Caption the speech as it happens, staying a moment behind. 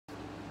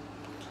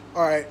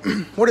Alright,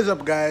 what is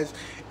up, guys?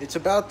 It's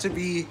about to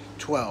be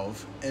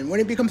 12, and when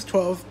it becomes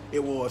 12,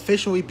 it will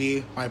officially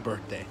be my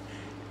birthday.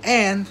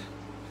 And,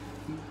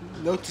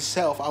 note to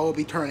self, I will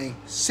be turning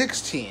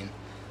 16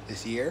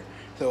 this year,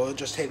 so it'll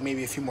just take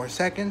maybe a few more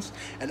seconds.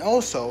 And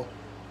also,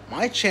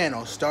 my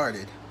channel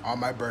started on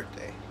my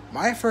birthday.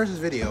 My first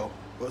video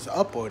was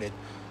uploaded.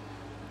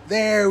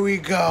 There we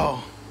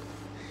go.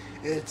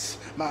 It's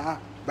my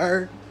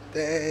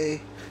birthday.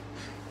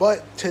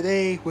 But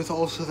today was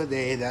also the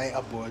day that I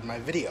uploaded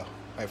my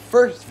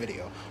first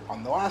video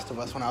on The Last of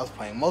Us when I was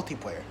playing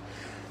multiplayer.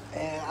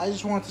 And I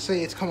just want to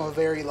say it's come a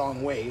very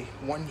long way.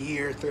 1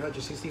 year,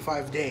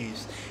 365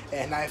 days.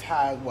 And I've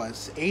had,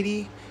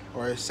 80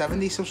 or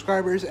 70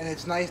 subscribers. And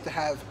it's nice to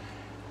have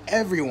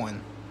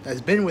everyone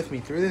that's been with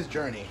me through this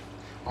journey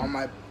on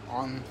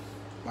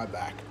my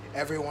back.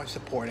 Everyone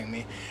supporting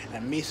me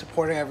and me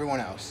supporting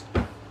everyone else.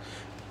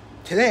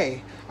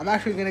 Today, I'm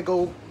actually going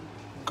to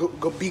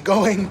be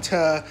going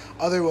to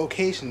other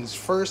locations.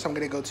 First, I'm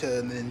gonna go to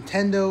the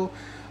Nintendo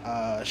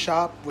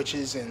shop, which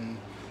is in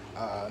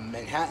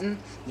Manhattan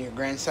near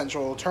Grand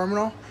Central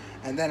Terminal,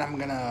 and then I'm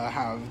gonna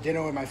have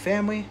dinner with my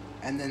family,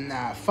 and then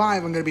at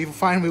 5 I'm gonna be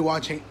finally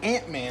watching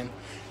Ant-Man,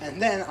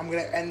 and then I'm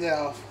gonna end it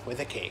off with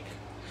a cake.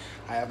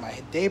 I have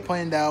my day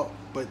planned out,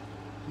 but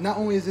not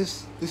only is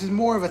this is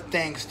more of a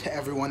thanks to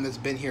everyone that's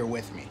been here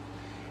with me.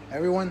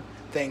 Everyone,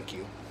 thank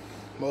you.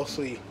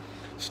 Mostly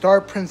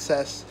Star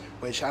Princess,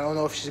 which I don't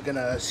know if she's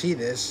gonna see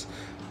this,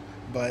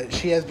 but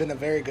she has been a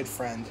very good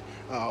friend.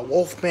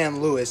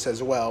 Wolfman Lewis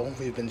as well,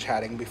 we've been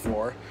chatting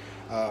before.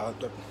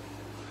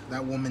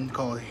 That woman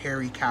called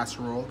Harry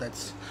Casserole,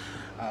 that's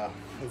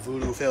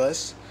Voodoo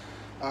Phyllis.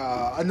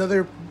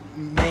 Another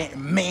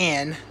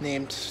man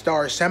named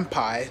Star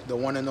Senpai, the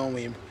one and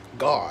only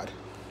God.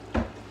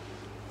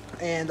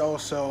 And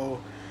also,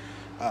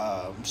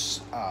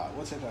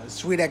 what's it called?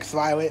 Sweet X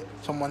Violet,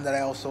 someone that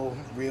I also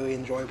really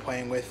enjoy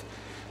playing with.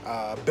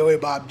 Billy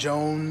Bob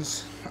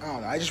Jones. I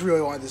don't know. I just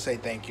really wanted to say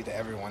thank you to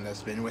everyone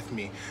that's been with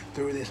me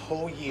through this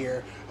whole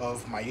year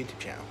of my YouTube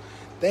channel.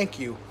 Thank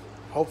you.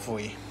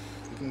 Hopefully,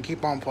 we can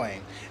keep on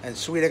playing. And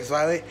Sweet X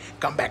Violet,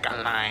 come back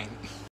online.